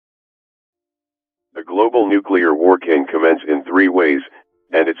A global nuclear war can commence in three ways,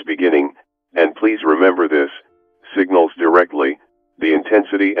 and its beginning, and please remember this, signals directly the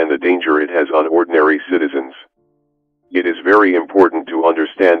intensity and the danger it has on ordinary citizens. It is very important to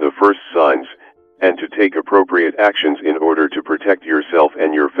understand the first signs, and to take appropriate actions in order to protect yourself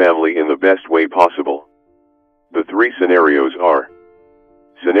and your family in the best way possible. The three scenarios are: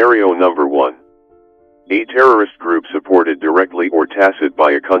 Scenario number 1. A terrorist group supported directly or tacit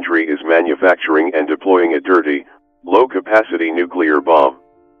by a country is manufacturing and deploying a dirty, low-capacity nuclear bomb.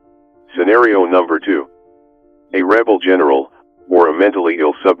 Scenario number 2. A rebel general, or a mentally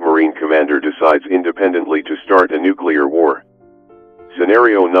ill submarine commander decides independently to start a nuclear war.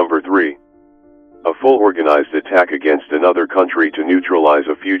 Scenario number 3. A full organized attack against another country to neutralize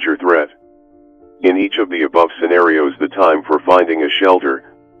a future threat. In each of the above scenarios, the time for finding a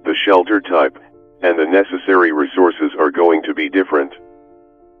shelter, the shelter type, and the necessary resources are going to be different.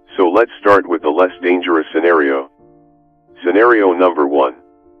 So let's start with the less dangerous scenario. Scenario number 1.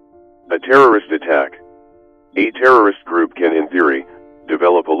 A terrorist attack. A terrorist group can, in theory,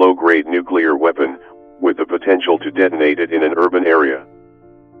 develop a low-grade nuclear weapon, with the potential to detonate it in an urban area.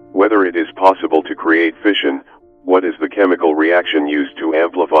 Whether it is possible to create fission, what is the chemical reaction used to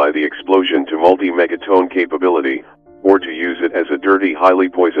amplify the explosion to multi-megaton capability, or to use it as a dirty, highly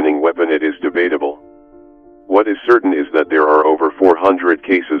poisoning weapon, it is debatable. What is certain is that there are over 400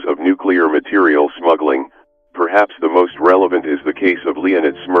 cases of nuclear material smuggling. Perhaps the most relevant is the case of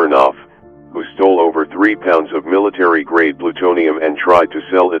Leonid Smirnov, who stole over 3 pounds of military-grade plutonium and tried to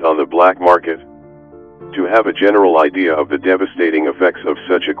sell it on the black market. To have a general idea of the devastating effects of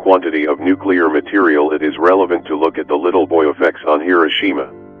such a quantity of nuclear material, it is relevant to look at the little boy effects on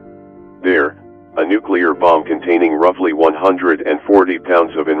Hiroshima. There, a nuclear bomb containing roughly 140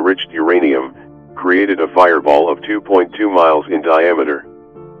 pounds of enriched uranium created a fireball of 2.2 miles in diameter.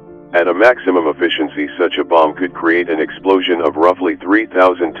 At a maximum efficiency, such a bomb could create an explosion of roughly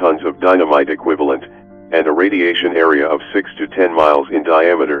 3,000 tons of dynamite equivalent, and a radiation area of 6 to 10 miles in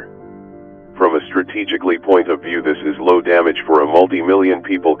diameter. From a strategically point of view, this is low damage for a multi-million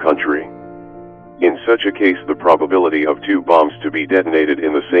people country. In such a case, the probability of 2 bombs to be detonated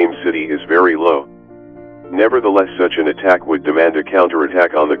in the same city is very low. Nevertheless, such an attack would demand a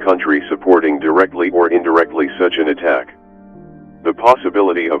counterattack on the country supporting directly or indirectly such an attack. The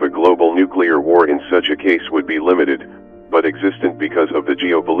possibility of a global nuclear war in such a case would be limited, but existent because of the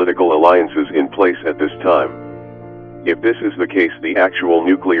geopolitical alliances in place at this time. If this is the case, the actual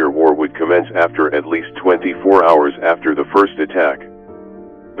nuclear war would commence after at least 24 hours after the first attack.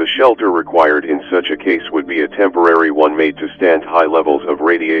 The shelter required in such a case would be a temporary one made to stand high levels of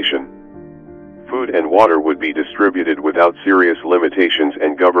radiation. Food and water would be distributed without serious limitations,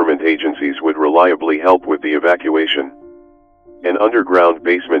 and government agencies would reliably help with the evacuation. An underground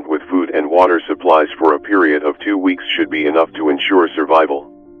basement with food and water supplies for a period of 2 weeks should be enough to ensure survival.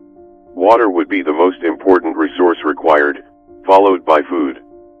 Water would be the most important resource required, followed by food.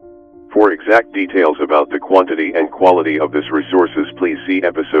 For exact details about the quantity and quality of this resources, please see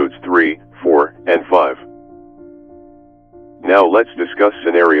episodes 3, 4, and 5. Now let's discuss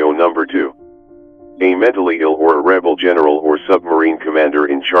scenario number 2. A mentally ill or a rebel general or submarine commander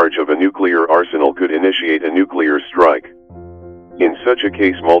in charge of a nuclear arsenal could initiate a nuclear strike. In such a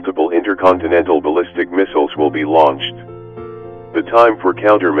case, multiple intercontinental ballistic missiles will be launched. The time for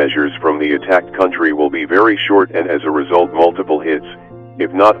countermeasures from the attacked country will be very short, and as a result multiple hits,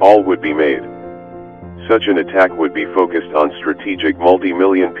 if not all, would be made. Such an attack would be focused on strategic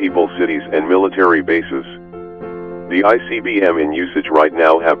multi-million people cities and military bases. The ICBM in usage right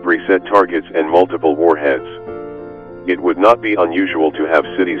now have preset targets and multiple warheads. It would not be unusual to have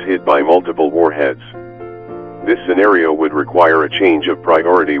cities hit by multiple warheads. This scenario would require a change of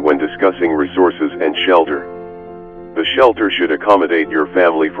priority when discussing resources and shelter. The shelter should accommodate your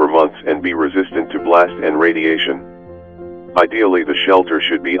family for months and be resistant to blast and radiation. Ideally, the shelter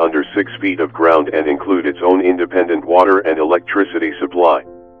should be under 6 feet of ground and include its own independent water and electricity supply.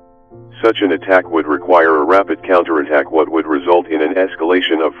 Such an attack would require a rapid counterattack, what would result in an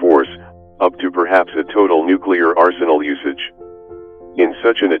escalation of force, up to perhaps a total nuclear arsenal usage. In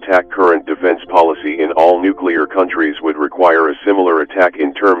such an attack, current defense policy in all nuclear countries would require a similar attack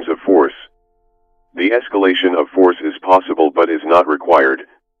in terms of force. The escalation of force is possible but is not required.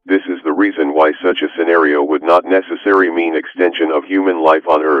 This is the reason why such a scenario would not necessarily mean extension of human life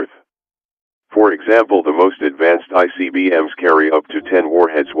on Earth. For example, the most advanced ICBMs carry up to 10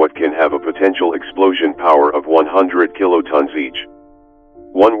 warheads, what can have a potential explosion power of 100 kilotons each.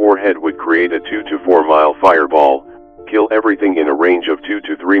 One warhead would create a 2 to 4 mile fireball, kill everything in a range of 2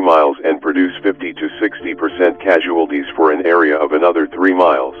 to 3 miles, and produce 50 to 60% casualties for an area of another 3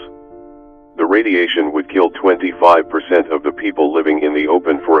 miles. The radiation would kill 25% of the people living in the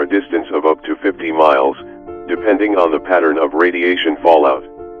open for a distance of up to 50 miles, depending on the pattern of radiation fallout.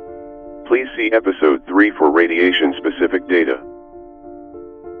 Please see episode 3 for radiation-specific data.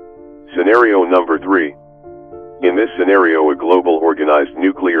 Scenario number 3. In this scenario, a global organized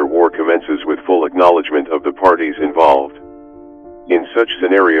nuclear war commences with full acknowledgement of the parties involved. In such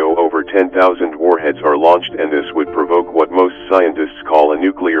scenario, over 10,000 warheads are launched, and this would provoke what most scientists call a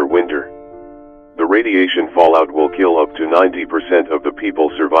nuclear winter. The radiation fallout will kill up to 90% of the people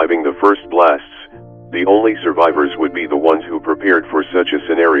surviving the first blasts. The only survivors would be the ones who prepared for such a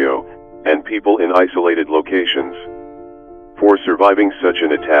scenario, and people in isolated locations. For surviving such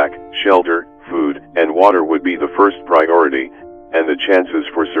an attack, shelter, food, and water would be the first priority, and the chances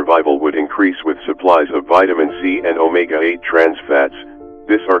for survival would increase with supplies of vitamin C and omega-8 trans fats.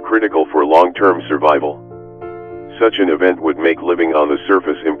 These are critical for long-term survival. Such an event would make living on the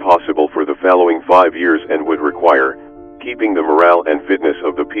surface impossible for the following 5 years and would require keeping the morale and fitness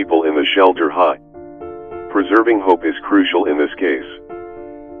of the people in the shelter high. Preserving hope is crucial in this case.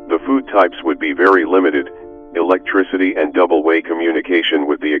 The food types would be very limited. Electricity and double-way communication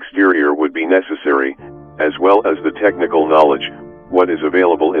with the exterior would be necessary, as well as the technical knowledge, what is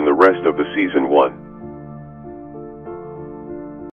available in the rest of the Season 1.